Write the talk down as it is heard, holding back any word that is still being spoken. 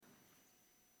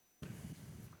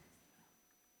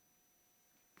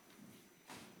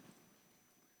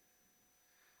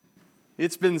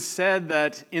It's been said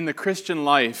that in the Christian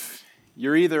life,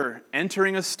 you're either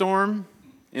entering a storm,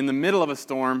 in the middle of a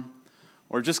storm,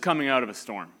 or just coming out of a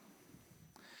storm.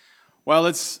 While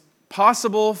it's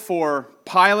possible for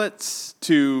pilots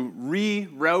to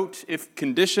reroute if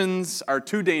conditions are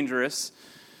too dangerous,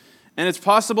 and it's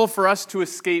possible for us to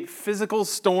escape physical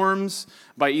storms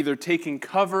by either taking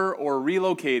cover or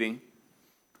relocating,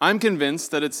 I'm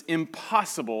convinced that it's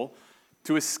impossible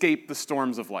to escape the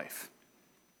storms of life,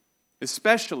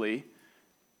 especially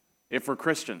if we're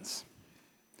Christians.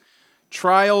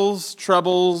 Trials,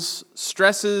 troubles,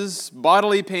 stresses,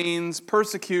 bodily pains,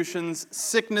 persecutions,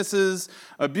 sicknesses,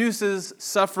 abuses,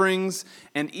 sufferings,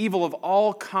 and evil of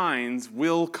all kinds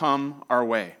will come our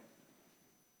way.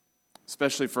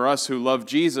 Especially for us who love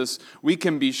Jesus, we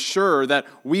can be sure that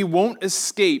we won't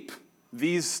escape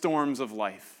these storms of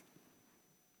life.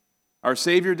 Our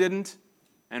Savior didn't,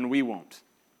 and we won't.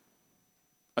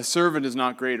 A servant is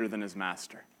not greater than his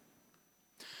master.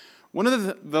 One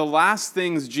of the last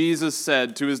things Jesus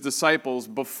said to his disciples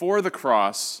before the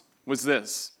cross was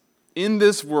this: "In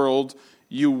this world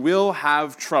you will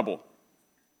have trouble,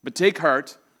 but take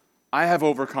heart, I have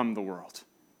overcome the world."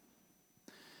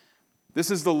 This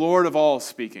is the Lord of all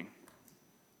speaking,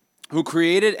 who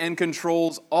created and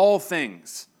controls all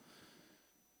things,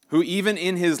 who even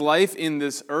in his life on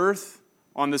this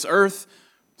earth,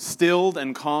 stilled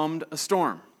and calmed a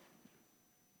storm.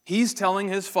 He's telling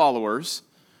his followers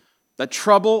that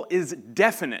trouble is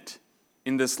definite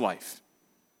in this life.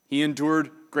 He endured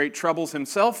great troubles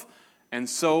himself, and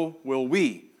so will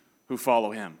we who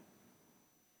follow him.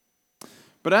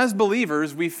 But as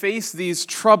believers, we face these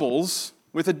troubles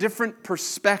with a different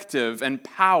perspective and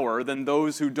power than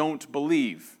those who don't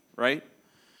believe, right?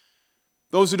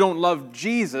 Those who don't love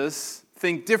Jesus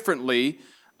think differently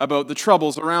about the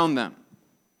troubles around them.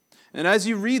 And as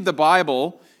you read the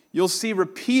Bible, you'll see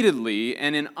repeatedly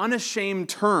and in unashamed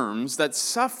terms that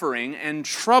suffering and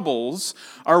troubles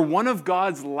are one of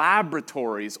God's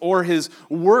laboratories or his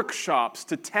workshops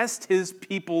to test his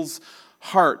people's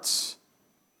hearts.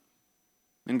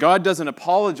 And God doesn't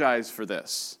apologize for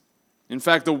this. In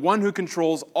fact, the one who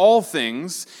controls all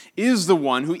things is the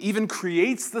one who even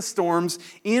creates the storms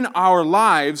in our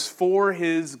lives for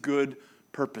his good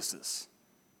purposes.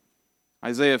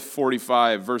 Isaiah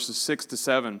 45, verses 6 to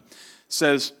 7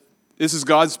 says, this is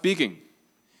God speaking.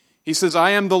 He says,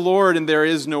 "I am the Lord and there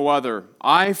is no other.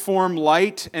 I form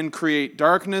light and create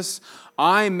darkness.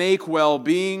 I make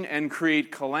well-being and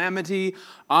create calamity.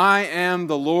 I am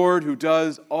the Lord who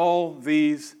does all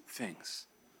these things."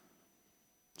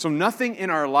 So nothing in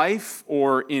our life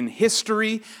or in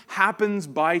history happens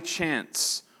by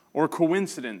chance or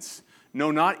coincidence.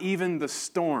 No, not even the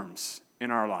storms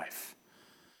in our life.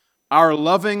 Our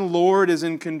loving Lord is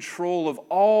in control of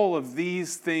all of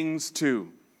these things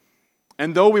too.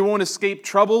 And though we won't escape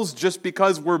troubles just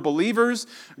because we're believers,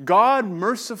 God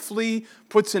mercifully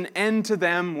puts an end to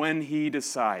them when he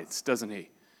decides, doesn't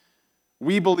he?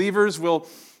 We believers will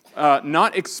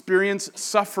not experience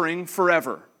suffering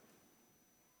forever.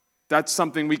 That's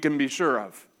something we can be sure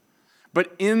of.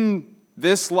 But in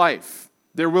this life,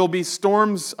 there will be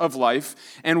storms of life,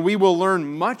 and we will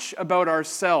learn much about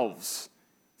ourselves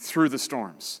through the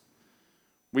storms.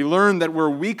 We learn that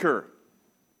we're weaker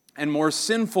and more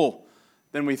sinful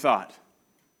than we thought.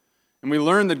 And we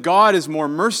learn that God is more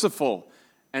merciful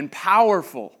and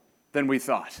powerful than we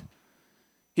thought.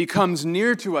 He comes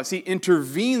near to us, he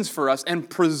intervenes for us, and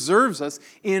preserves us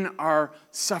in our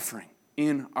suffering,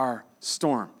 in our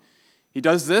storm. He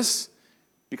does this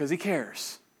because he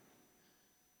cares.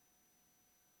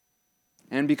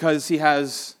 And because he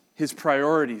has his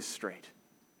priorities straight.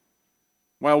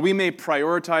 While we may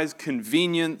prioritize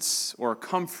convenience or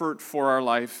comfort for our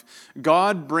life,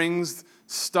 God brings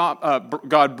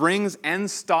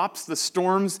and stops the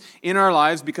storms in our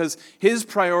lives because his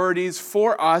priorities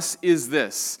for us is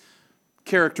this: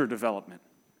 character development,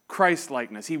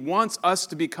 Christ-likeness. He wants us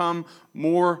to become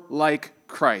more like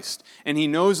Christ. And he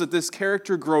knows that this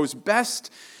character grows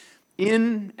best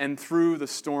in and through the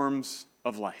storms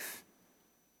of life.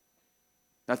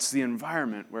 That's the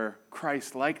environment where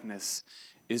Christ-likeness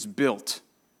is built.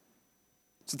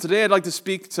 So today I'd like to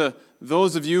speak to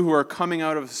those of you who are coming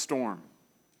out of a storm.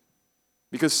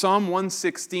 Because Psalm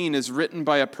 116 is written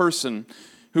by a person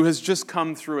who has just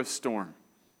come through a storm.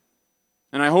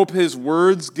 And I hope his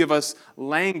words give us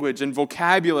language and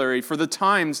vocabulary for the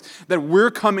times that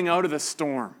we're coming out of the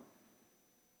storm.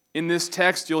 In this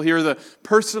text, you'll hear the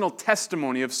personal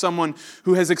testimony of someone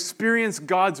who has experienced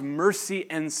God's mercy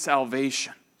and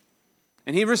salvation.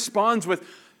 And he responds with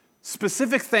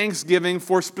specific thanksgiving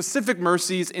for specific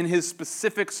mercies in his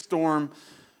specific storm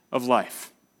of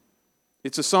life.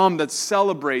 It's a psalm that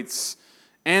celebrates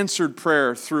answered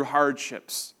prayer through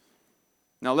hardships.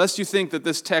 Now, lest you think that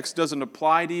this text doesn't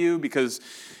apply to you because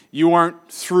you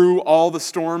aren't through all the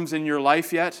storms in your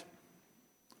life yet,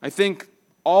 I think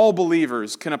all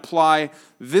believers can apply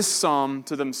this psalm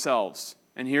to themselves.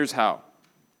 And here's how.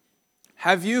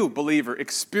 Have you, believer,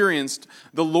 experienced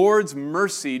the Lord's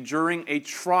mercy during a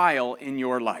trial in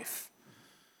your life?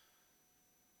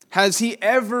 Has He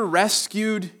ever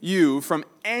rescued you from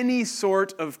any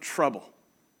sort of trouble?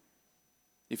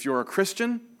 If you're a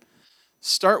Christian,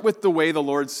 start with the way the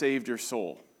Lord saved your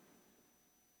soul.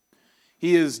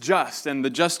 He is just and the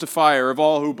justifier of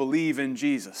all who believe in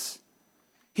Jesus.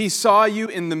 He saw you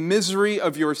in the misery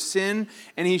of your sin,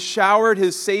 and He showered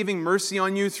His saving mercy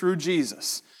on you through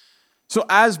Jesus. So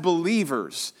as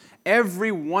believers,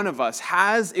 every one of us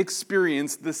has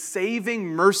experienced the saving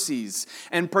mercies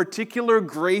and particular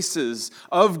graces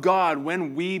of God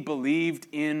when we believed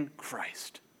in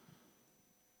Christ.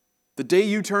 The day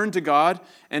you turned to God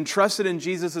and trusted in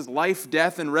Jesus' life,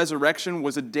 death, and resurrection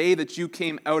was a day that you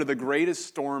came out of the greatest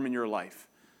storm in your life.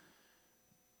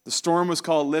 The storm was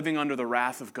called living under the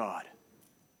wrath of God,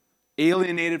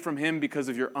 alienated from Him because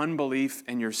of your unbelief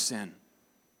and your sin.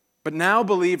 But now,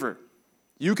 believer,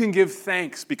 you can give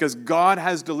thanks because God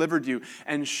has delivered you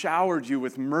and showered you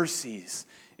with mercies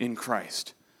in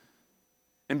Christ.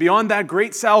 And beyond that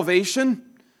great salvation,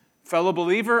 fellow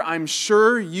believer, I'm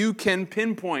sure you can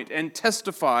pinpoint and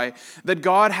testify that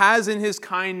God has in His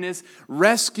kindness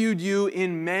rescued you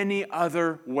in many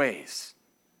other ways.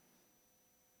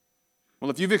 Well,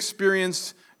 if you've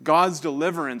experienced God's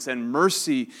deliverance and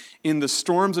mercy in the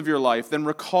storms of your life, then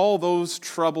recall those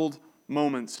troubled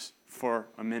moments for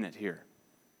a minute here.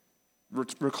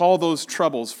 Recall those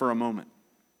troubles for a moment.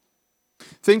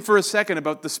 Think for a second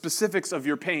about the specifics of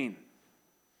your pain.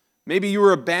 Maybe you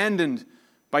were abandoned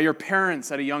by your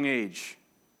parents at a young age.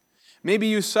 Maybe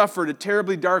you suffered a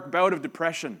terribly dark bout of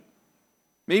depression.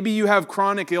 Maybe you have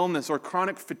chronic illness or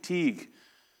chronic fatigue.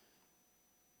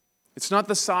 It's not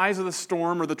the size of the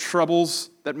storm or the troubles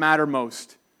that matter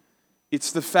most.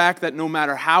 It's the fact that no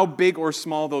matter how big or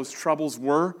small those troubles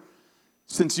were,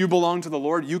 since you belong to the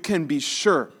Lord, you can be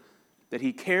sure that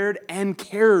He cared and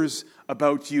cares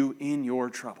about you in your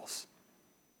troubles.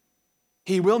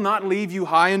 He will not leave you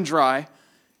high and dry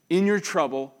in your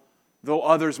trouble, though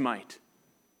others might.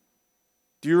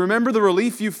 Do you remember the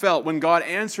relief you felt when God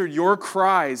answered your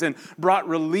cries and brought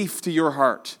relief to your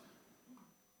heart?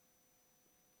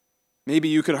 Maybe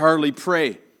you could hardly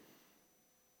pray,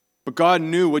 but God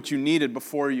knew what you needed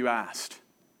before you asked.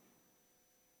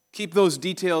 Keep those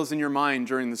details in your mind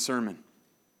during the sermon.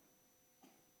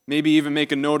 Maybe even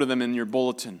make a note of them in your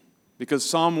bulletin, because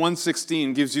Psalm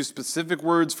 116 gives you specific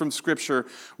words from Scripture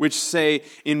which say,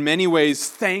 in many ways,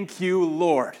 thank you,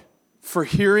 Lord, for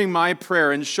hearing my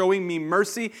prayer and showing me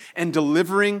mercy and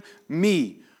delivering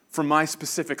me from my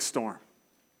specific storm.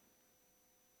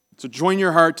 So join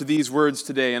your heart to these words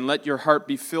today and let your heart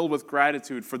be filled with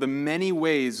gratitude for the many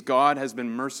ways God has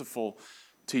been merciful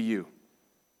to you.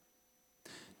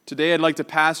 Today I'd like to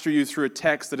pastor you through a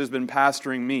text that has been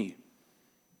pastoring me.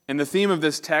 And the theme of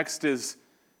this text is,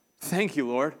 thank you,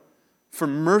 Lord, for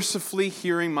mercifully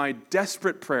hearing my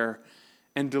desperate prayer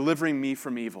and delivering me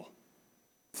from evil.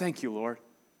 Thank you, Lord.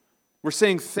 We're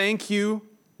saying thank you,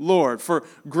 Lord, for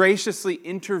graciously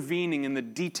intervening in the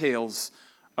details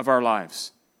of our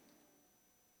lives.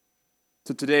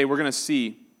 So today we're going to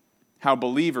see how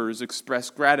believers express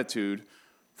gratitude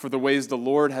for the ways the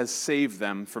Lord has saved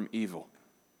them from evil.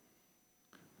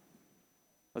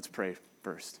 Let's pray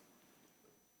first.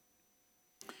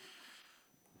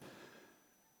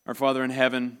 Our Father in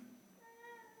heaven,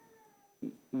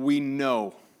 we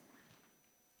know,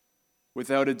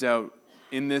 without a doubt,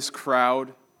 in this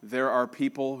crowd, there are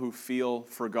people who feel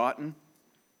forgotten.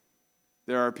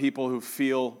 There are people who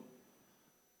feel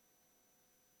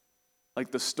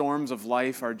like the storms of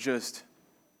life are just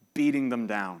beating them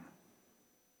down.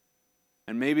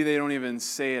 And maybe they don't even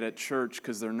say it at church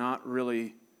because they're not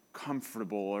really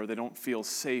comfortable or they don't feel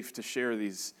safe to share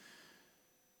these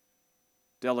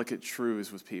delicate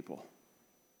truths with people.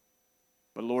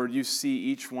 But Lord, you see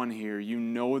each one here. You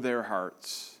know their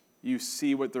hearts. You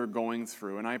see what they're going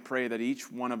through. And I pray that each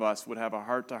one of us would have a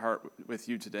heart-to-heart with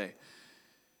you today.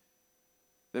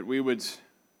 That we would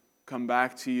come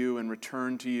back to you and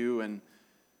return to you and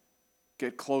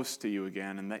get close to you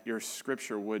again, and that your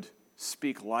Scripture would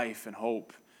speak life and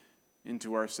hope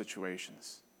into our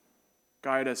situations.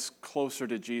 Guide us closer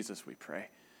to Jesus, we pray.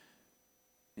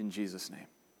 In Jesus' name,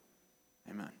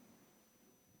 amen.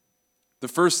 The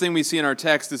first thing we see in our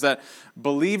text is that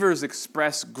believers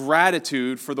express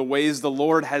gratitude for the ways the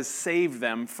Lord has saved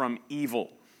them from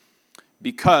evil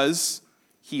because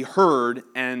he heard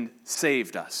and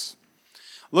saved us.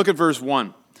 Look at verse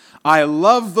 1. I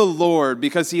love the Lord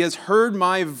because he has heard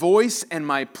my voice and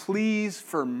my pleas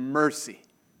for mercy.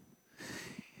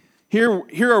 Here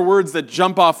are words that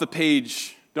jump off the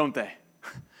page, don't they?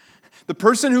 The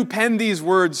person who penned these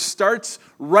words starts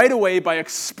right away by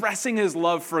expressing his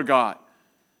love for God.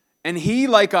 And he,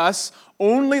 like us,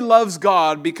 only loves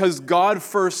God because God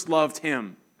first loved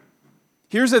him.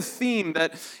 Here's a theme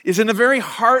that is in the very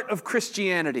heart of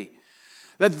Christianity.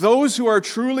 That those who are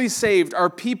truly saved are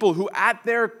people who at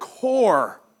their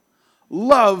core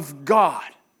love God.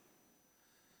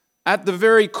 At the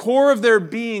very core of their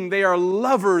being, they are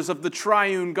lovers of the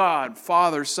triune God,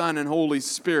 Father, Son, and Holy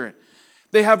Spirit.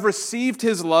 They have received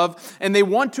his love, and they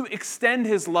want to extend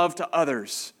his love to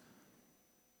others.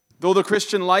 Though the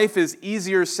Christian life is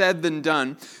easier said than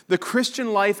done, the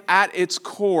Christian life at its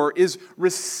core is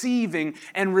receiving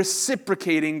and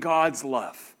reciprocating God's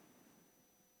love.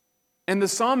 And the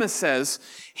psalmist says,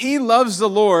 he loves the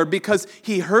Lord because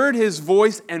he heard his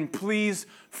voice and pleas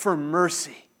for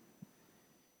mercy.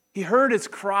 He heard his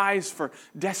cries for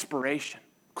desperation,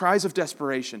 cries of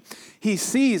desperation. He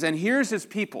sees and hears his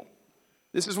people.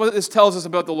 This is what this tells us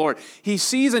about the Lord. He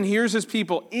sees and hears his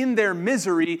people in their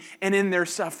misery and in their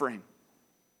suffering.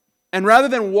 And rather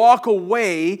than walk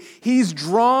away, he's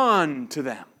drawn to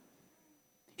them.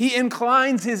 He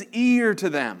inclines his ear to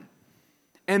them.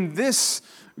 And this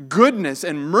goodness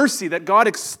and mercy that God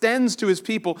extends to his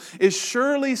people is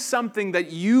surely something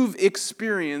that you've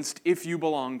experienced if you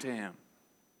belong to him.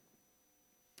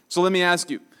 So let me ask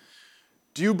you,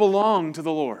 do you belong to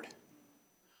the Lord?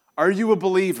 Are you a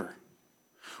believer?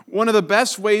 One of the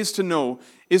best ways to know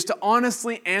is to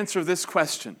honestly answer this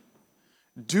question.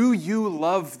 Do you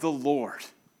love the Lord?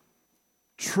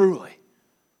 Truly,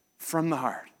 from the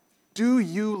heart. Do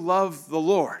you love the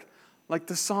Lord? Like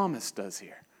the psalmist does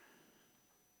here.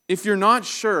 If you're not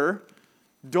sure,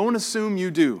 don't assume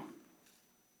you do.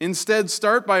 Instead,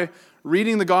 start by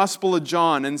reading the Gospel of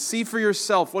John and see for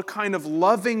yourself what kind of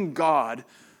loving God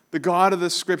the God of the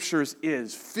Scriptures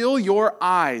is. Fill your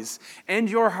eyes and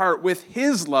your heart with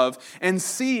his love and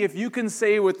see if you can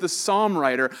say with the psalm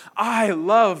writer, I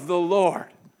love the Lord.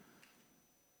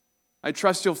 I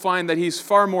trust you'll find that he's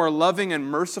far more loving and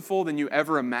merciful than you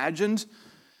ever imagined.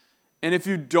 And if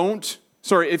you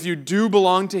do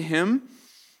belong to him,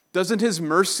 doesn't his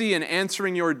mercy in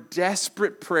answering your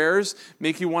desperate prayers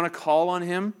make you want to call on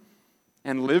him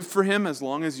and live for him as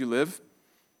long as you live?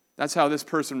 That's how this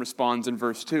person responds in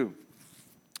verse 2.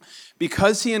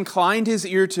 Because he inclined his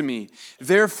ear to me,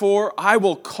 therefore I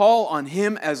will call on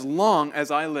him as long as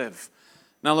I live.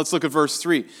 Now let's look at verse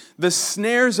 3. The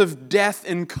snares of death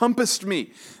encompassed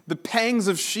me. The pangs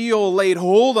of Sheol laid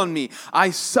hold on me. I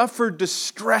suffered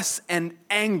distress and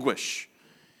anguish.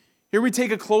 Here we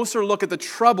take a closer look at the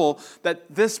trouble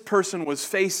that this person was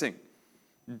facing.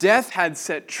 Death had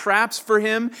set traps for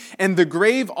him, and the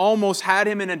grave almost had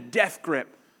him in a death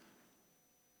grip.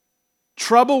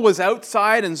 Trouble was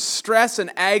outside, and stress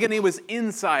and agony was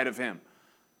inside of him.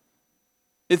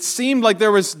 It seemed like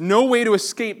there was no way to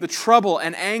escape the trouble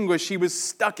and anguish he was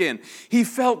stuck in. He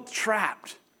felt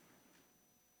trapped.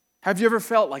 Have you ever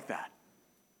felt like that?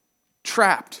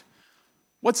 Trapped.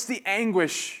 What's the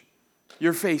anguish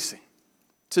you're facing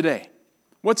today?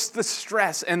 What's the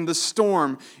stress and the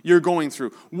storm you're going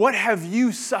through? What have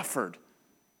you suffered?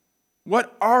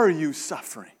 What are you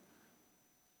suffering?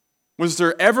 Was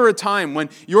there ever a time when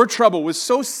your trouble was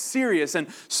so serious and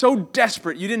so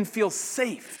desperate you didn't feel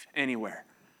safe anywhere?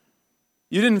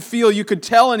 You didn't feel you could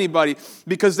tell anybody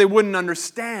because they wouldn't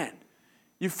understand.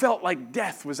 You felt like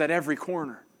death was at every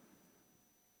corner.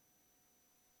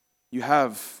 You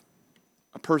have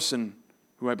a person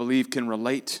who I believe can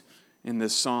relate in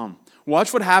this psalm.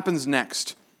 Watch what happens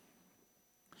next.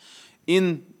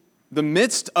 In the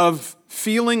midst of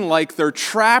feeling like they're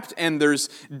trapped and there's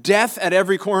death at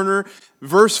every corner,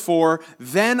 verse 4,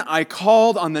 then I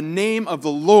called on the name of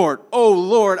the Lord. Oh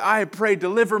Lord, I pray,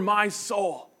 deliver my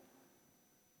soul.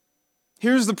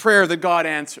 Here's the prayer that God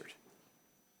answered.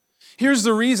 Here's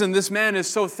the reason this man is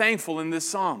so thankful in this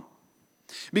psalm.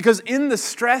 Because in the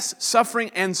stress, suffering,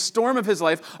 and storm of his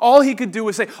life, all he could do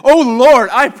was say, oh Lord,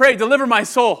 I pray, deliver my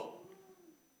soul.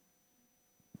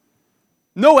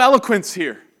 No eloquence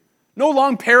here. No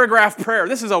long paragraph prayer.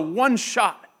 This is a one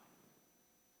shot.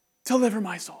 Deliver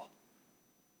my soul.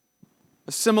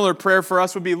 A similar prayer for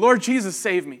us would be, Lord Jesus,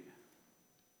 save me.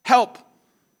 Help.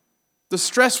 The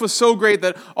stress was so great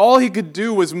that all he could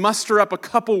do was muster up a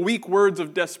couple weak words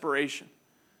of desperation.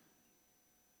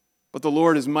 but the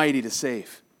Lord is mighty to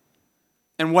save.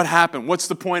 And what happened? What's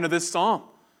the point of this psalm?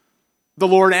 The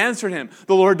Lord answered him.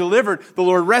 The Lord delivered. The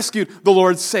Lord rescued. The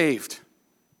Lord saved.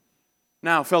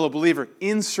 Now, fellow believer,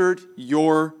 insert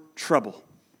your trouble.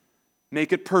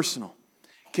 Make it personal.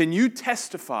 Can you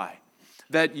testify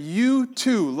that you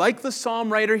too, like the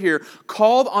psalm writer here,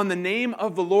 called on the name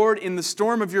of the Lord in the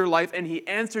storm of your life and He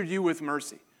answered you with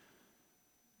mercy?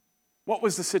 What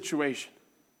was the situation?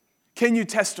 Can you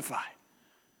testify?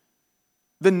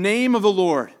 The name of the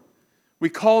Lord. We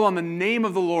called on the name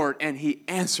of the Lord and He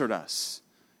answered us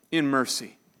in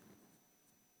mercy.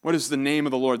 What is the name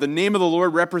of the Lord? The name of the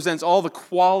Lord represents all the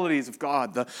qualities of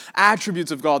God, the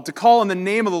attributes of God. To call on the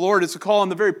name of the Lord is to call on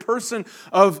the very person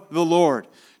of the Lord.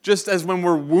 Just as when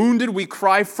we're wounded, we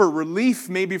cry for relief,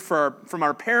 maybe from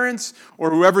our parents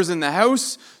or whoever's in the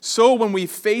house, so when we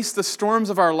face the storms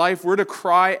of our life, we're to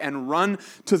cry and run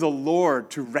to the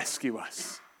Lord to rescue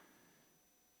us.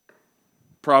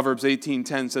 Proverbs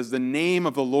 18:10 says, "The name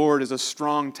of the Lord is a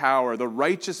strong tower. The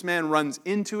righteous man runs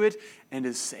into it and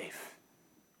is safe."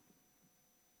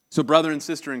 So, brother and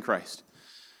sister in Christ,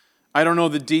 I don't know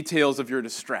the details of your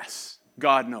distress.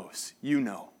 God knows. You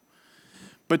know.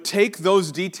 But take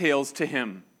those details to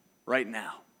Him right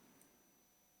now.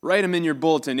 Write them in your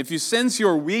bulletin. If you sense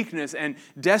your weakness and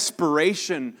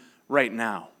desperation right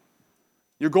now,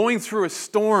 you're going through a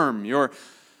storm, you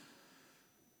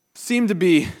seem to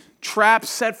be traps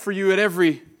set for you at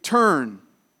every turn.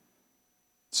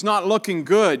 It's not looking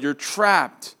good. You're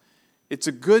trapped. It's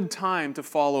a good time to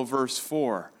follow verse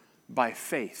 4 by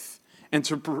faith and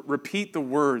to repeat the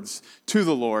words to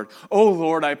the Lord. "Oh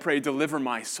Lord, I pray, deliver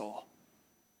my soul."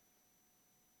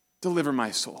 Deliver my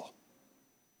soul.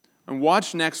 And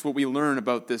watch next what we learn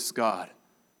about this God.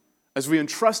 As we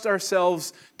entrust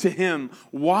ourselves to Him,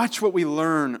 watch what we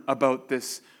learn about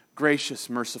this gracious,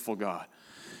 merciful God.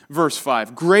 Verse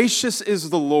 5, "Gracious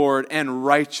is the Lord and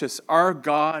righteous. Our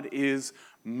God is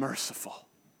merciful."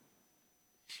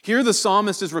 Here the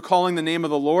psalmist is recalling the name of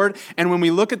the Lord, and when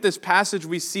we look at this passage,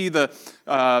 we see the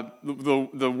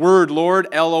word Lord,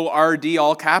 L-O-R-D,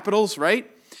 all capitals,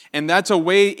 right? And that's a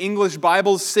way English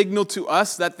Bibles signal to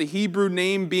us that the Hebrew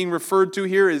name being referred to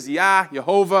here is Yah,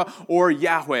 Jehovah, or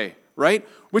Yahweh, right?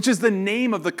 Which is the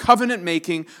name of the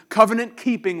covenant-making,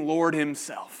 covenant-keeping Lord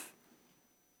Himself.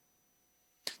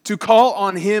 To call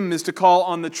on Him is to call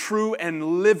on the true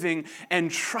and living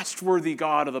and trustworthy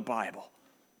God of the Bible.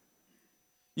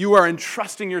 You are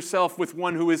entrusting yourself with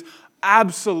one who is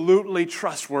absolutely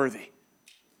trustworthy.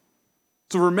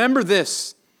 So remember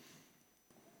this.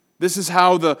 This is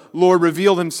how the Lord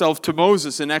revealed Himself to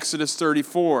Moses in Exodus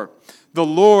 34. The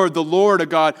Lord, a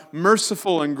God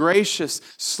merciful and gracious,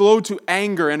 slow to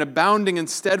anger and abounding in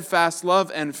steadfast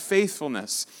love and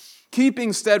faithfulness,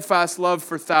 keeping steadfast love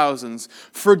for thousands,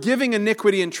 forgiving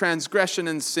iniquity and transgression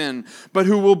and sin, but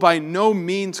who will by no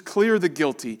means clear the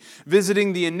guilty,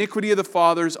 visiting the iniquity of the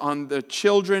fathers on the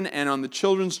children and on the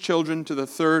children's children to the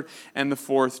third and the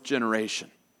fourth generation.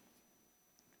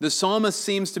 The psalmist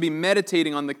seems to be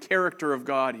meditating on the character of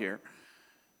God here,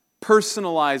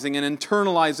 personalizing and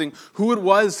internalizing who it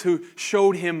was who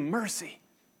showed him mercy.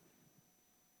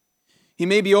 He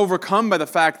may be overcome by the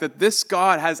fact that this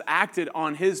God has acted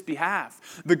on his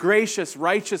behalf. The gracious,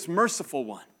 righteous, merciful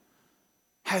one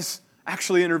has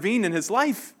actually intervened in his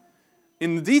life,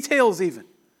 in the details even,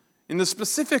 in the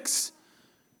specifics.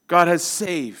 God has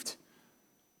saved.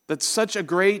 That such a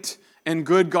great and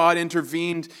good God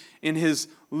intervened in his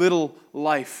little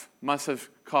life must have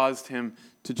caused him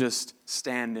to just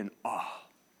stand in awe.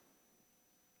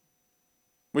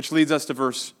 Which leads us to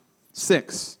verse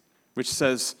 6, which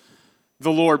says,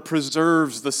 "The Lord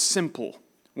preserves the simple.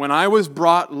 When I was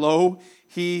brought low,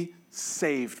 He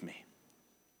saved me."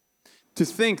 To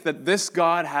think that this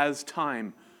God has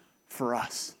time for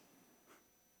us.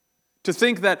 To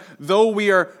think that though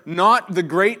we are not the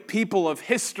great people of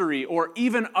history or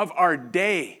even of our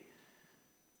day,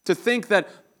 to think that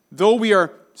though we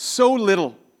are so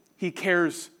little, He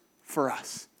cares for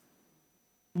us.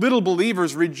 Little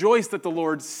believers, rejoice that the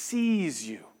Lord sees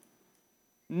you,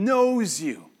 knows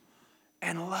you,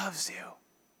 and loves you.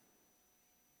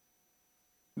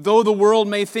 Though the world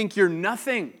may think you're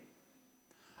nothing,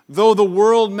 though the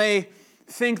world may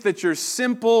think that you're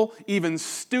simple, even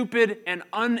stupid, and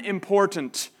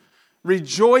unimportant,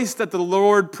 rejoice that the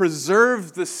Lord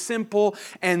preserves the simple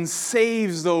and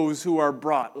saves those who are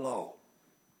brought low.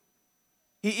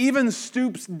 He even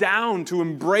stoops down to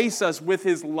embrace us with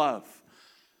His love.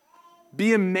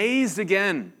 Be amazed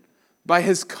again by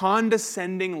His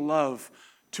condescending love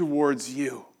towards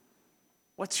you.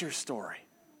 What's your story?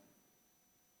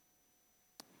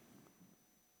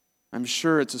 I'm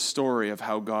sure it's a story of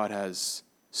how God has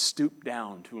stooped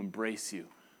down to embrace you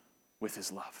with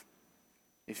his love.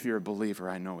 If you're a believer,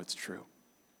 I know it's true.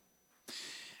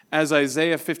 As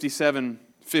Isaiah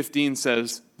 57:15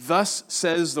 says, "Thus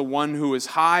says the one who is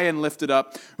high and lifted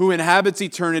up, who inhabits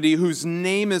eternity, whose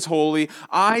name is holy.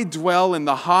 I dwell in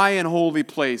the high and holy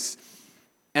place,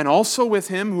 and also with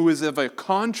him who is of a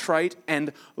contrite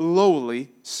and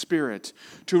lowly spirit,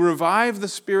 to revive the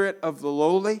spirit of the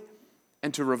lowly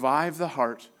and to revive the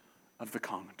heart of the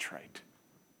contrite."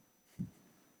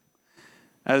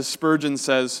 As Spurgeon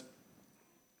says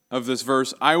of this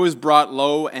verse, "I was brought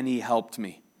low and he helped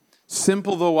me.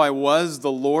 Simple though I was,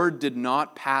 the Lord did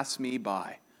not pass me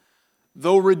by.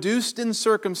 Though reduced in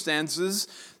circumstances,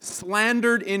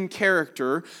 slandered in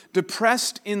character,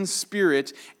 depressed in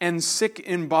spirit, and sick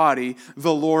in body,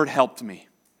 the Lord helped me."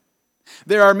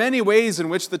 There are many ways in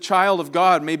which the child of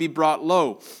God may be brought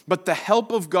low, but the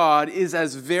help of God is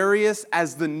as various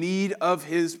as the need of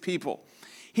his people.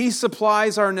 He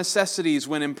supplies our necessities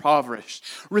when impoverished,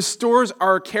 restores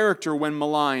our character when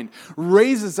maligned,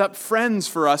 raises up friends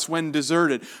for us when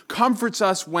deserted, comforts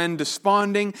us when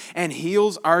desponding, and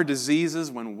heals our diseases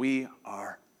when we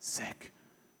are sick.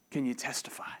 Can you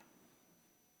testify?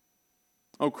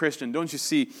 Oh, Christian, don't you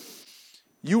see?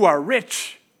 You are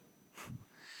rich.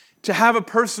 To have a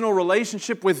personal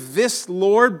relationship with this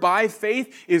Lord by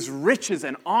faith is riches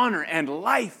and honor and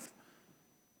life.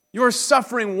 Your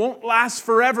suffering won't last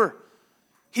forever.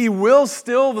 He will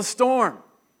still the storm.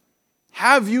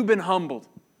 Have you been humbled?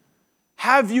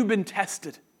 Have you been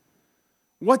tested?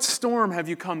 What storm have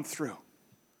you come through?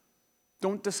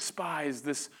 Don't despise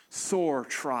this sore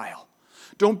trial.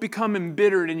 Don't become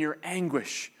embittered in your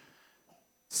anguish.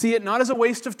 See it not as a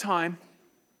waste of time,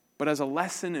 but as a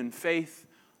lesson in faith,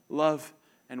 love,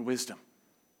 and wisdom.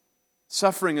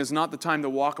 Suffering is not the time to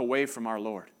walk away from our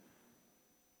Lord.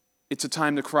 It's a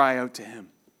time to cry out to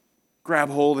him. Grab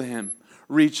hold of him.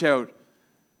 Reach out.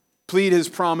 Plead his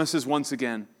promises once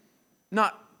again.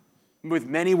 Not with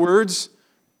many words,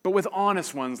 but with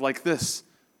honest ones like this.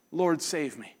 Lord,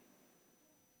 save me.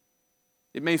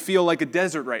 It may feel like a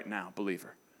desert right now,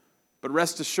 believer. But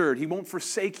rest assured, he won't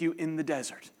forsake you in the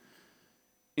desert,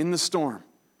 in the storm.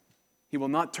 He will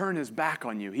not turn his back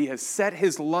on you. He has set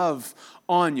his love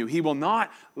on you. He will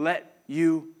not let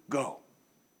you go.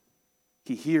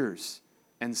 He hears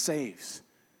and saves.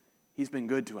 He's been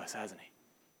good to us, hasn't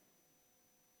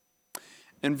he?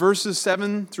 And verses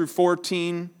 7 through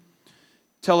 14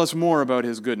 tell us more about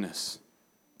his goodness.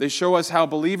 They show us how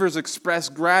believers express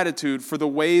gratitude for the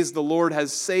ways the Lord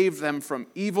has saved them from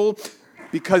evil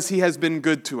because he has been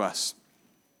good to us.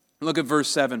 Look at verse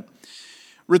 7.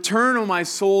 "Return, O my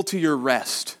soul, to your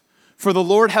rest, for the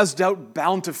Lord has dealt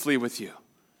bountifully with you."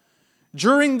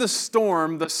 During the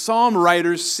storm, the psalm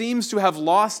writer seems to have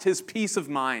lost his peace of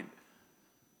mind.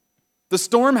 The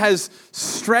storm has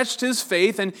stretched his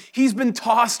faith and he's been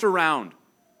tossed around.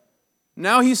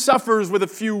 Now he suffers with a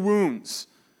few wounds.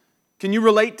 Can you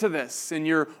relate to this in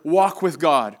your walk with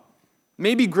God?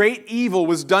 Maybe great evil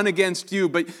was done against you,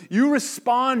 but you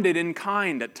responded in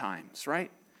kind at times,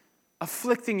 right?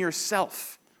 Afflicting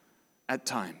yourself at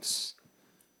times.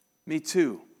 Me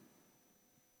too.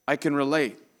 I can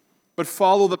relate. But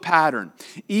follow the pattern.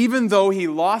 Even though he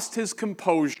lost his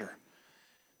composure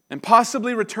and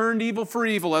possibly returned evil for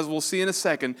evil, as we'll see in a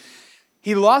second,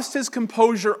 he lost his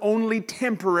composure only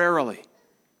temporarily.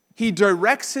 He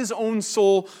directs his own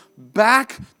soul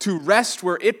back to rest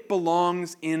where it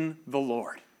belongs in the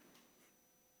Lord.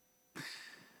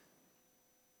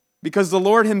 Because the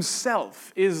Lord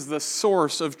himself is the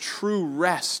source of true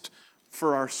rest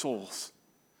for our souls.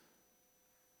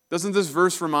 Doesn't this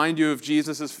verse remind you of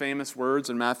Jesus' famous words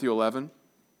in Matthew 11?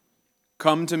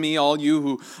 "Come to me, all you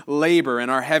who labor and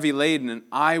are heavy laden, and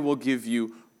I will give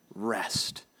you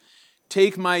rest.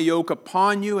 Take my yoke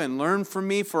upon you and learn from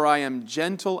me, for I am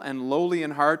gentle and lowly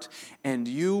in heart, and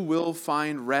you will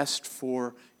find rest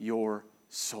for your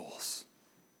souls."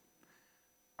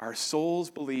 Our souls,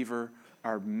 believer,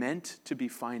 are meant to be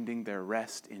finding their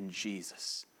rest in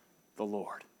Jesus, the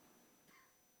Lord.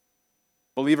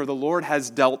 Believer, the Lord has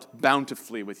dealt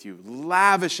bountifully with you,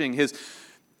 lavishing his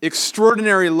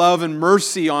extraordinary love and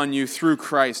mercy on you through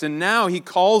Christ. And now he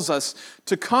calls us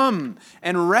to come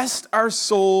and rest our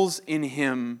souls in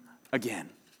him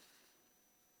again.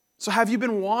 So have you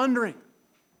been wandering,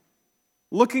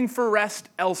 looking for rest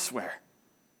elsewhere?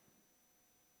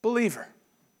 Believer,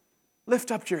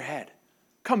 lift up your head.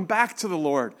 Come back to the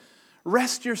Lord.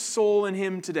 Rest your soul in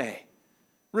him today.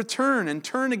 Return and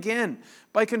turn again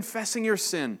by confessing your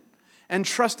sin and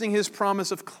trusting his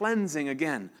promise of cleansing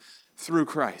again through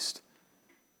Christ.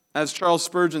 As Charles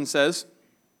Spurgeon says,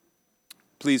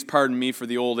 Please pardon me for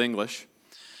the old English.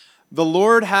 The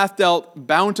Lord hath dealt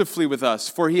bountifully with us,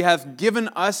 for he hath given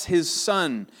us his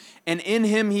Son, and in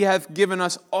him he hath given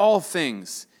us all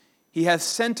things. He hath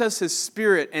sent us his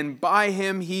Spirit, and by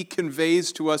him he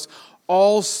conveys to us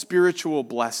all spiritual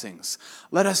blessings.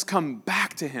 Let us come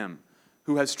back to him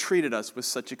who has treated us with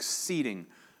such exceeding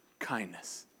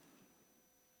kindness.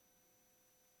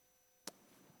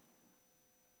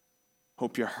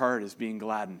 Hope your heart is being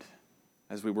gladdened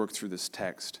as we work through this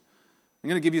text. I'm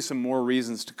going to give you some more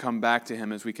reasons to come back to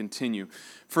him as we continue.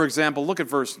 For example, look at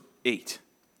verse 8.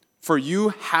 For you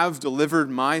have delivered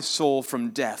my soul from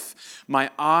death,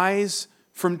 my eyes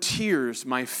from tears,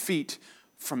 my feet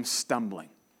from stumbling.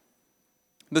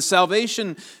 The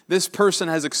salvation this person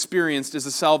has experienced is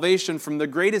a salvation from the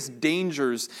greatest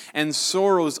dangers and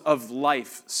sorrows of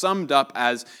life, summed up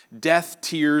as death,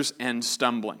 tears, and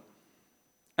stumbling.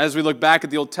 As we look back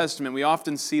at the Old Testament, we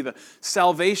often see the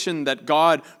salvation that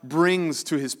God brings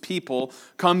to his people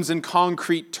comes in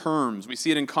concrete terms. We see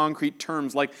it in concrete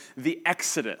terms like the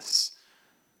Exodus.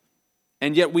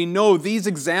 And yet we know these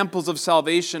examples of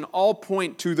salvation all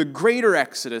point to the greater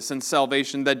Exodus and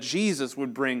salvation that Jesus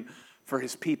would bring for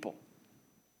his people.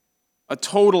 A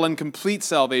total and complete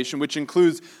salvation, which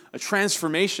includes a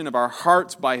transformation of our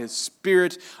hearts by his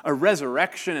Spirit, a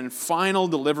resurrection and final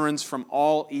deliverance from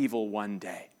all evil one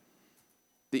day.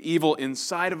 The evil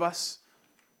inside of us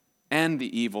and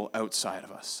the evil outside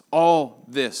of us. All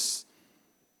this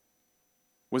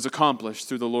was accomplished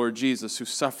through the Lord Jesus, who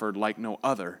suffered like no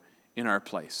other in our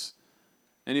place.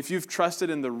 And if you've trusted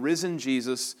in the risen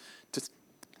Jesus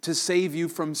to save you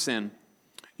from sin,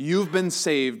 you've been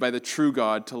saved by the true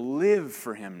God to live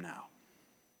for him now.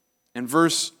 And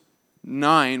verse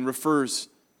 9 refers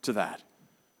to that.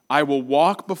 I will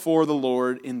walk before the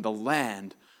Lord in the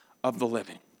land of the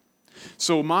living.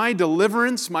 So my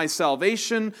deliverance, my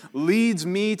salvation, leads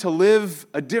me to live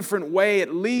a different way.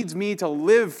 It leads me to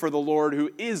live for the Lord who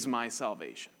is my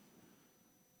salvation.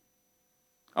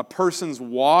 A person's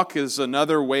walk is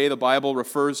another way the Bible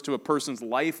refers to a person's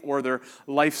life or their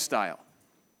lifestyle.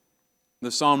 The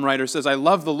psalm writer says, I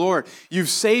love the Lord. You've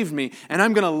saved me, and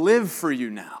I'm going to live for you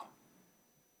now.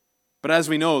 But as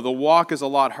we know, the walk is a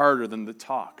lot harder than the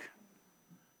talk.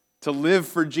 To live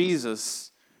for Jesus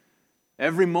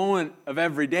every moment of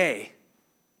every day,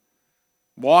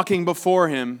 walking before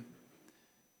him,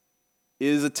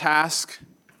 is a task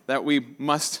that we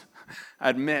must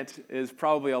admit is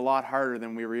probably a lot harder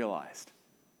than we realized.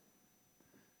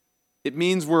 It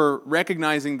means we're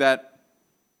recognizing that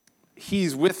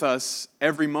he's with us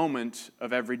every moment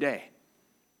of every day,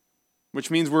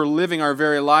 which means we're living our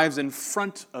very lives in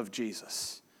front of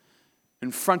Jesus,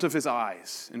 in front of his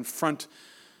eyes, in front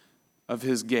of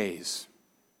his gaze,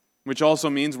 which also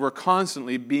means we're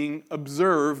constantly being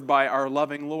observed by our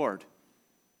loving Lord.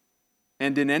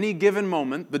 And in any given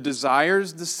moment, the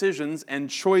desires, decisions, and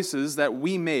choices that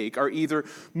we make are either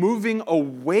moving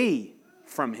away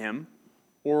from him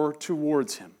or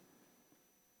towards him,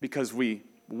 because we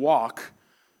walk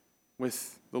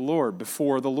with the Lord,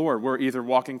 before the Lord. We're either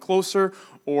walking closer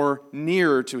or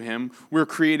nearer to him. We're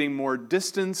creating more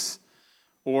distance,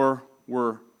 or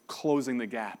we're closing the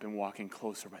gap and walking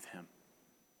closer with him.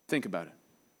 Think about it.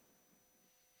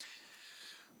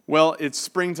 Well, it's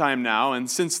springtime now, and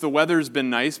since the weather's been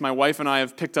nice, my wife and I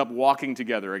have picked up walking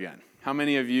together again. How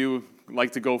many of you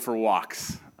like to go for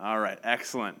walks? All right,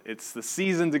 excellent. It's the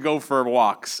season to go for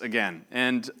walks again.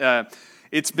 And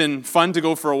it's been fun to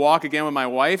go for a walk again with my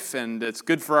wife, and it's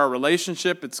good for our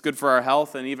relationship, it's good for our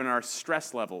health, and even our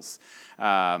stress levels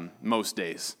most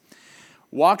days.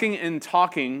 Walking and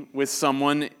talking with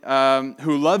someone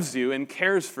who loves you and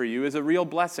cares for you is a real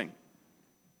blessing.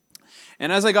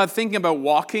 And as I got thinking about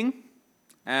walking,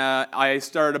 I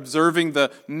started observing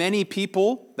the many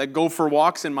people that go for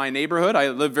walks in my neighborhood. I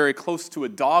live very close to a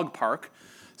dog park,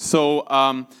 so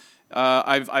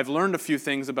I've learned a few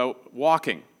things about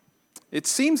walking. It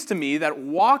seems to me that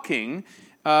walking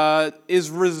is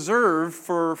reserved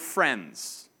for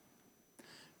friends.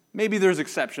 Maybe there's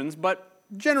exceptions, but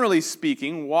generally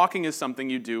speaking, walking is something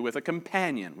you do with a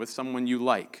companion, with someone you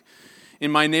like. In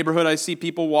my neighborhood, I see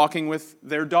people walking with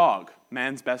their dog,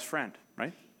 man's best friend,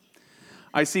 right?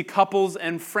 I see couples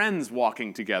and friends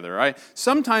walking together. I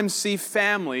sometimes see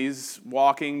families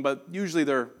walking, but usually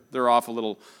they're off a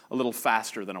little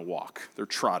faster than a walk. They're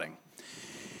trotting.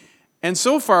 And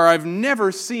so far, I've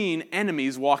never seen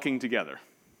enemies walking together.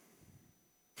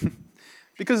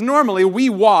 Because normally we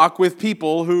walk with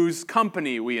people whose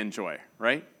company we enjoy,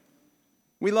 right?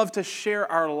 We love to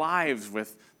share our lives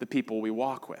with the people we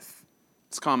walk with.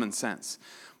 It's common sense.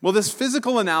 Well, this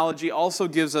physical analogy also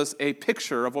gives us a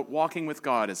picture of what walking with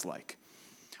God is like.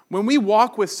 When we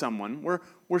walk with someone,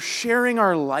 we're sharing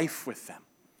our life with them.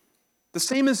 The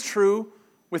same is true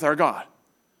with our God.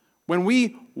 When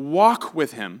we walk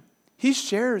with him, he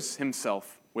shares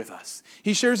himself with us.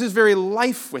 He shares his very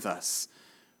life with us.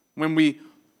 When we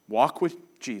walk with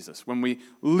Jesus, when we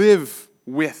live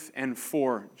with and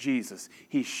for Jesus,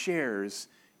 he shares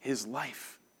his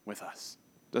life with us,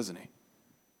 doesn't he?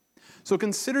 So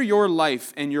consider your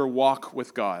life and your walk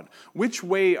with God. Which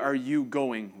way are you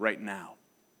going right now?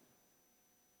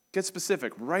 Get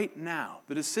specific. Right now,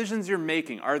 the decisions you're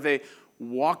making, are they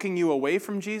walking you away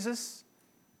from Jesus?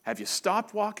 Have you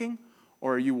stopped walking,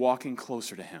 or are you walking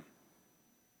closer to him?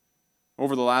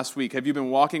 Over the last week, have you been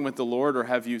walking with the Lord, or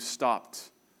have you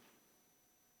stopped?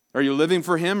 Are you living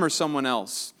for him or someone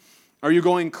else? Are you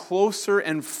going closer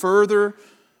and further?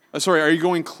 Are you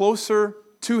going closer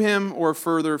to him or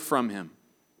further from him?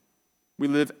 We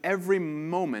live every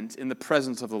moment in the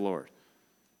presence of the Lord.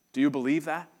 Do you believe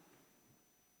that?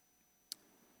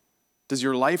 Does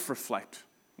your life reflect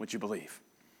what you believe?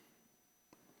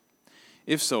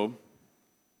 If so,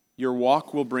 your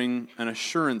walk will bring an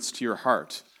assurance to your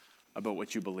heart about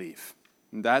what you believe.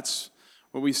 And that's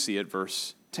what we see at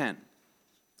verse 10.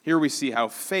 Here we see how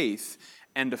faith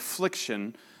and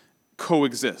affliction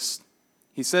coexist.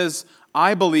 He says,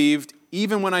 I believed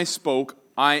even when I spoke,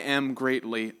 I am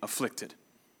greatly afflicted.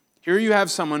 Here you have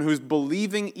someone who's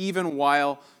believing even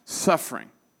while suffering.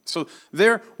 So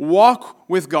their walk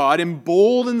with God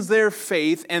emboldens their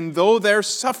faith, and though they're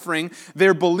suffering,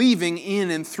 they're believing in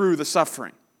and through the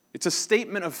suffering. It's a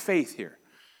statement of faith here.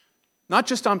 Not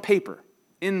just on paper,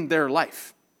 in their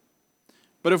life.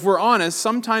 But if we're honest,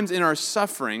 sometimes in our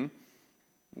suffering,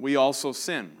 we also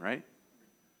sin, right?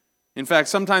 In fact,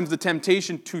 sometimes the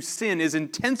temptation to sin is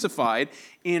intensified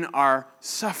in our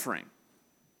suffering.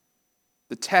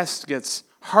 The test gets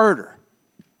harder,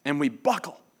 and we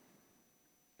buckle.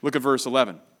 Look at verse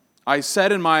 11. I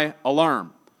said in my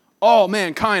alarm, all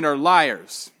mankind are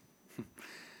liars.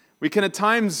 We can at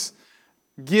times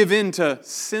give in to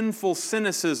sinful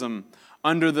cynicism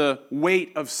under the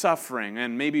weight of suffering,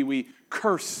 and maybe we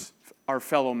curse our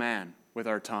fellow man with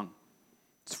our tongue.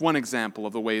 It's one example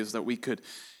of the ways that we could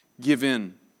give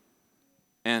in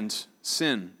and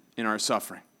sin in our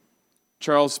suffering.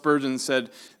 Charles Spurgeon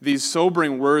said these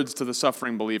sobering words to the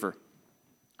suffering believer.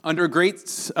 Under great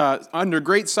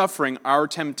suffering, our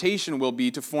temptation will be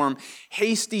to form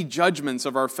hasty judgments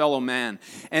of our fellow man.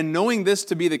 And knowing this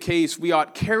to be the case, we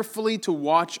ought carefully to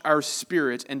watch our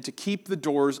spirit and to keep the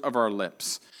doors of our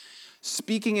lips.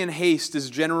 Speaking in haste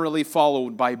is generally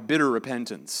followed by bitter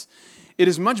repentance. It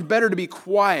is much better to be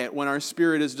quiet when our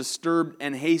spirit is disturbed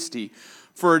and hasty,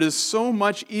 for it is so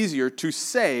much easier to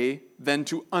say than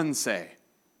to unsay.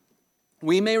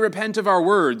 We may repent of our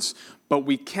words, but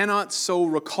we cannot so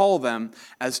recall them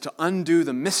as to undo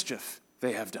the mischief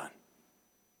they have done.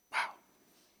 Wow.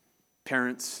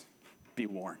 Parents, be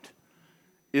warned.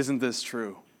 Isn't this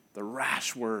true? The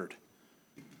rash word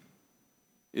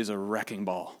is a wrecking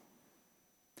ball.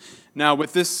 Now,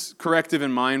 with this corrective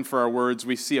in mind for our words,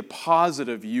 we see a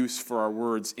positive use for our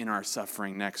words in our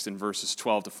suffering next in verses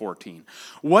 12 to 14.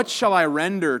 What shall I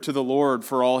render to the Lord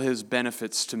for all his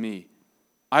benefits to me?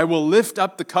 I will lift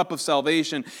up the cup of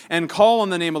salvation and call on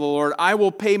the name of the Lord. I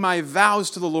will pay my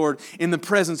vows to the Lord in the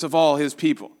presence of all his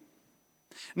people.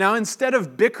 Now, instead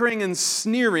of bickering and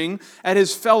sneering at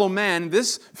his fellow man,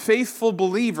 this faithful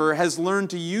believer has learned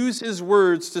to use his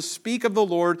words to speak of the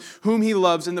Lord whom he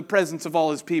loves in the presence of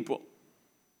all his people.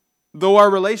 Though our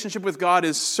relationship with God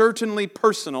is certainly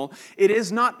personal, it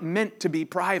is not meant to be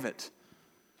private.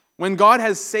 When God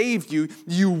has saved you,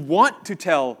 you want to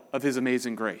tell of his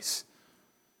amazing grace.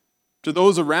 To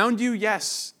those around you,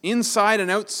 yes. Inside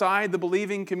and outside the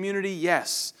believing community,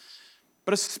 yes.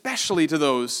 But especially to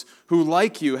those who,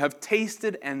 like you, have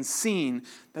tasted and seen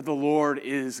that the Lord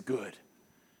is good.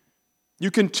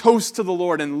 You can toast to the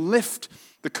Lord and lift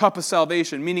the cup of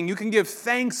salvation, meaning you can give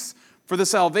thanks for the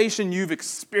salvation you've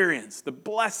experienced, the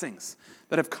blessings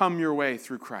that have come your way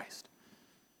through Christ.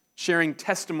 Sharing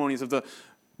testimonies of the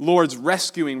Lord's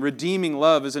rescuing, redeeming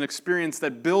love is an experience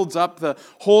that builds up the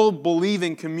whole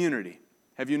believing community.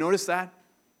 Have you noticed that?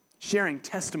 Sharing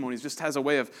testimonies just has a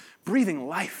way of breathing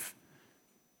life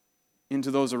into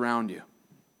those around you.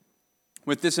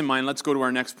 With this in mind, let's go to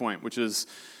our next point, which is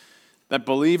that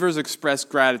believers express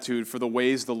gratitude for the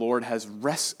ways the Lord has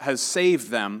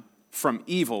saved them from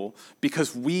evil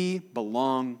because we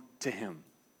belong to him.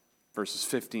 Verses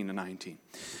 15 to 19.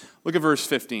 Look at verse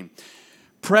 15.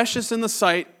 Precious in the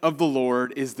sight of the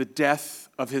Lord is the death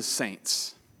of his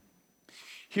saints.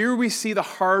 Here we see the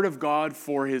heart of God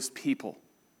for his people.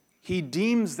 He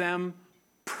deems them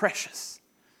precious.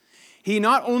 He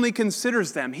not only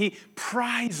considers them, he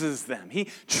prizes them. He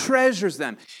treasures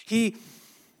them. He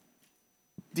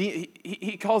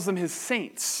calls them his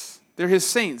saints. They're his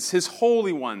saints, his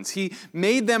holy ones. He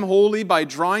made them holy by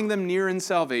drawing them near in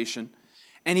salvation,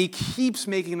 and he keeps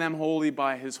making them holy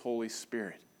by his Holy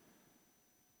Spirit.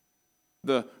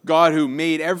 The God who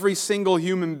made every single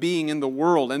human being in the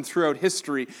world and throughout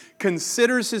history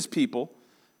considers his people,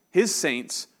 his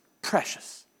saints,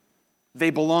 precious.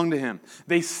 They belong to him.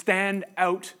 They stand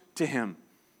out to him.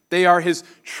 They are his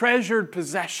treasured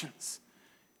possessions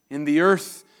in the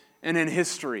earth and in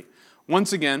history.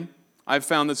 Once again, I've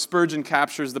found that Spurgeon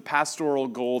captures the pastoral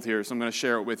gold here, so I'm going to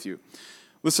share it with you.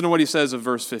 Listen to what he says of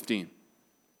verse 15.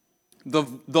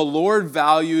 The Lord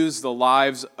values the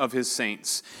lives of his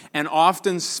saints and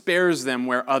often spares them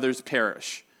where others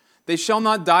perish. They shall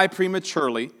not die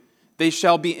prematurely. They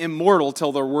shall be immortal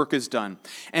till their work is done.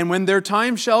 And when their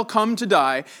time shall come to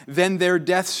die, then their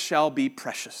deaths shall be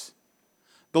precious.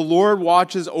 The Lord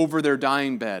watches over their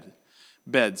dying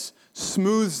beds,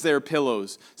 smooths their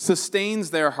pillows,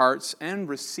 sustains their hearts, and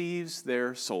receives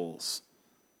their souls.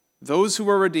 Those who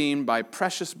are redeemed by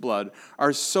precious blood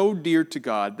are so dear to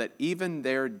God that even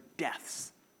their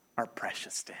deaths are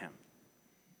precious to him.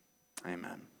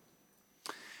 Amen.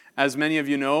 As many of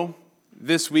you know,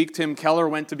 this week Tim Keller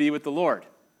went to be with the Lord.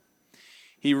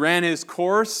 He ran his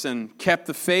course and kept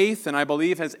the faith, and I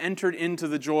believe has entered into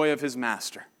the joy of his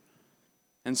master.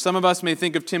 And some of us may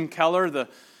think of Tim Keller, the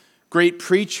great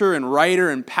preacher and writer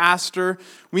and pastor.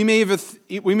 We may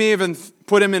even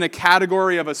put him in a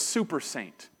category of a super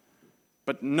saint.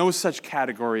 But no such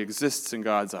category exists in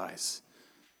God's eyes.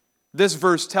 This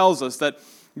verse tells us that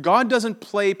God doesn't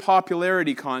play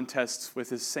popularity contests with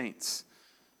his saints.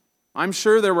 I'm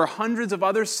sure there were hundreds of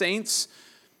other saints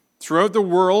throughout the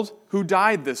world who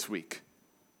died this week.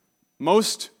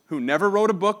 Most who never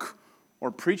wrote a book or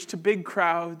preached to big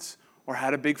crowds or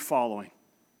had a big following.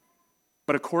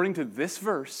 But according to this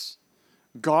verse,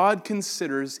 God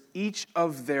considers each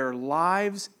of their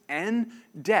lives and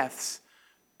deaths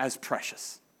as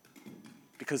precious,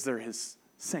 because they're his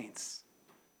saints.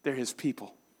 They're his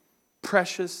people.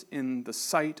 Precious in the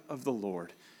sight of the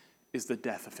Lord is the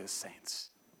death of his saints.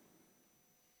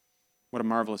 What a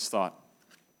marvelous thought.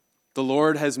 The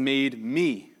Lord has made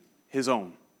me his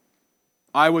own.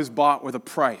 I was bought with a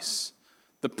price,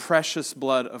 the precious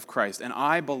blood of Christ, and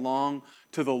I belong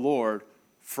to the Lord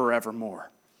forevermore.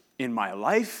 In my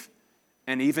life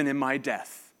and even in my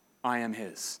death, I am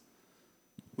his.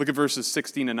 Look at verses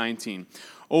 16 and 19.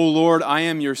 O Lord, I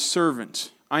am your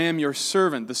servant. I am your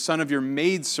servant, the son of your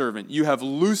maidservant. You have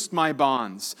loosed my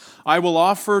bonds. I will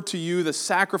offer to you the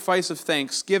sacrifice of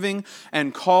thanksgiving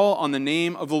and call on the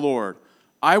name of the Lord.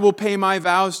 I will pay my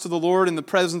vows to the Lord in the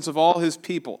presence of all his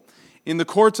people. In the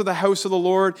courts of the house of the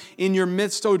Lord, in your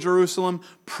midst, O Jerusalem,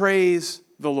 praise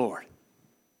the Lord.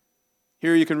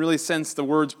 Here you can really sense the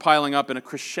words piling up in a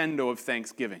crescendo of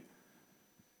thanksgiving.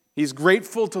 He's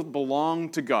grateful to belong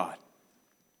to God.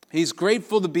 He's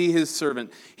grateful to be his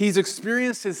servant. He's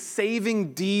experienced his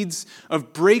saving deeds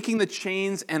of breaking the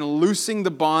chains and loosing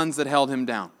the bonds that held him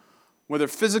down. Whether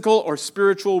physical or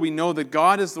spiritual, we know that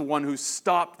God is the one who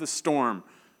stopped the storm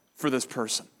for this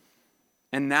person.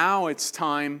 And now it's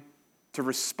time to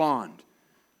respond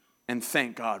and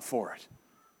thank God for it.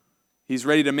 He's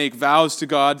ready to make vows to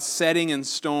God, setting in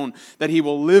stone that he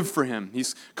will live for him.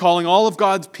 He's calling all of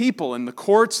God's people in the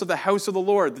courts of the house of the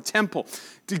Lord, the temple,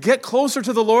 to get closer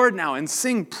to the Lord now and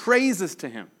sing praises to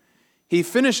him. He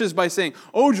finishes by saying,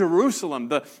 O Jerusalem,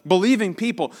 the believing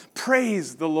people,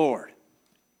 praise the Lord.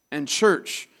 And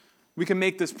church, we can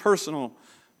make this personal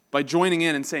by joining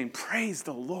in and saying, praise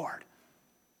the Lord.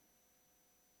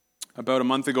 About a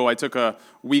month ago, I took a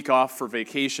week off for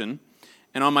vacation.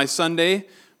 And on my Sunday,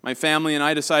 my family and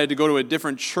I decided to go to a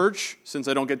different church, since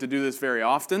I don't get to do this very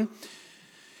often.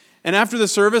 And after the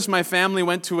service, my family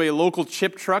went to a local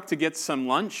chip truck to get some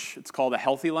lunch. It's called a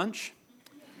healthy lunch.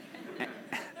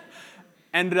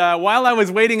 And while I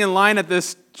was waiting in line at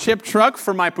this chip truck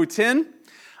for my poutine,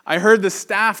 I heard the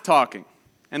staff talking.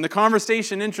 And the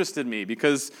conversation interested me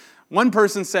because one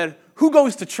person said, who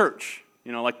goes to church?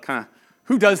 You know, like kind of,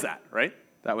 who does that, right?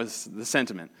 That was the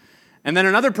sentiment. And then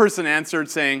another person answered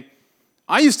saying,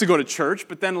 I used to go to church,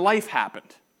 but then life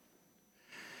happened.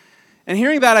 And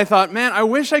hearing that, I thought, man, I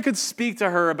wish I could speak to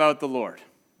her about the Lord.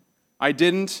 I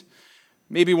didn't.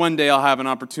 Maybe one day I'll have an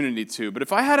opportunity to. But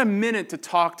if I had a minute to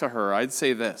talk to her, I'd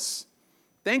say this.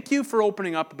 Thank you for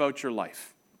opening up about your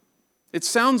life. It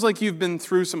sounds like you've been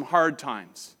through some hard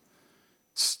times.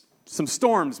 Some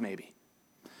storms, maybe.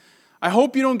 I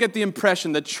hope you don't get the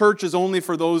impression that church is only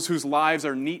for those whose lives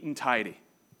are neat and tidy.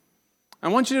 I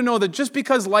want you to know that just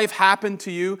because life happened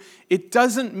to you, it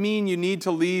doesn't mean you need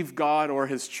to leave God or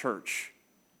His church.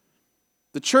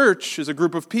 The church is a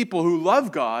group of people who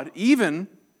love God even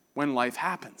when life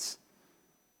happens.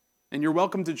 And you're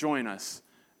welcome to join us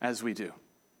as we do.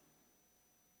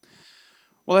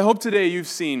 Well, I hope today you've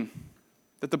seen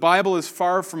that the Bible is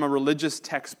far from a religious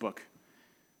textbook.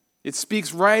 It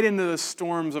speaks right into the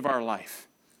storms of our life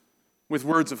with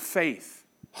words of faith,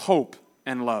 hope,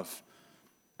 and love.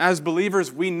 As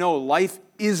believers, we know life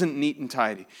isn't neat and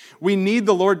tidy. We need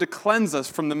the Lord to cleanse us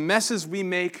from the messes we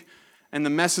make and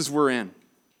the messes we're in.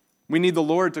 We need the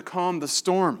Lord to calm the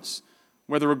storms,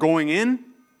 whether we're going in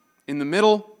the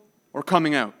middle, or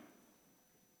coming out.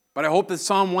 But I hope that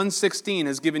Psalm 116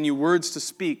 has given you words to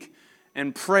speak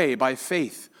and pray by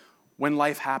faith when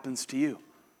life happens to you,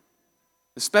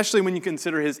 especially when you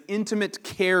consider His intimate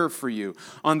care for you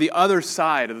on the other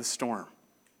side of the storm.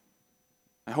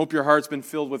 I hope your heart's been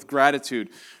filled with gratitude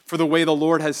for the way the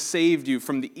Lord has saved you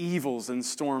from the evils and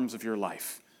storms of your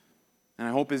life. And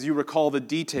I hope as you recall the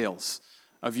details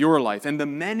of your life and the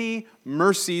many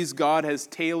mercies God has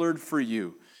tailored for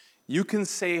you, you can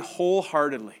say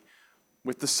wholeheartedly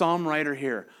with the psalm writer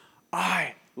here,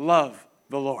 I love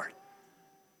the Lord.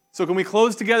 So can we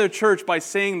close together, church, by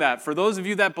saying that? For those of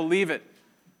you that believe it,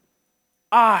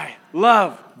 I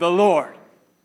love the Lord.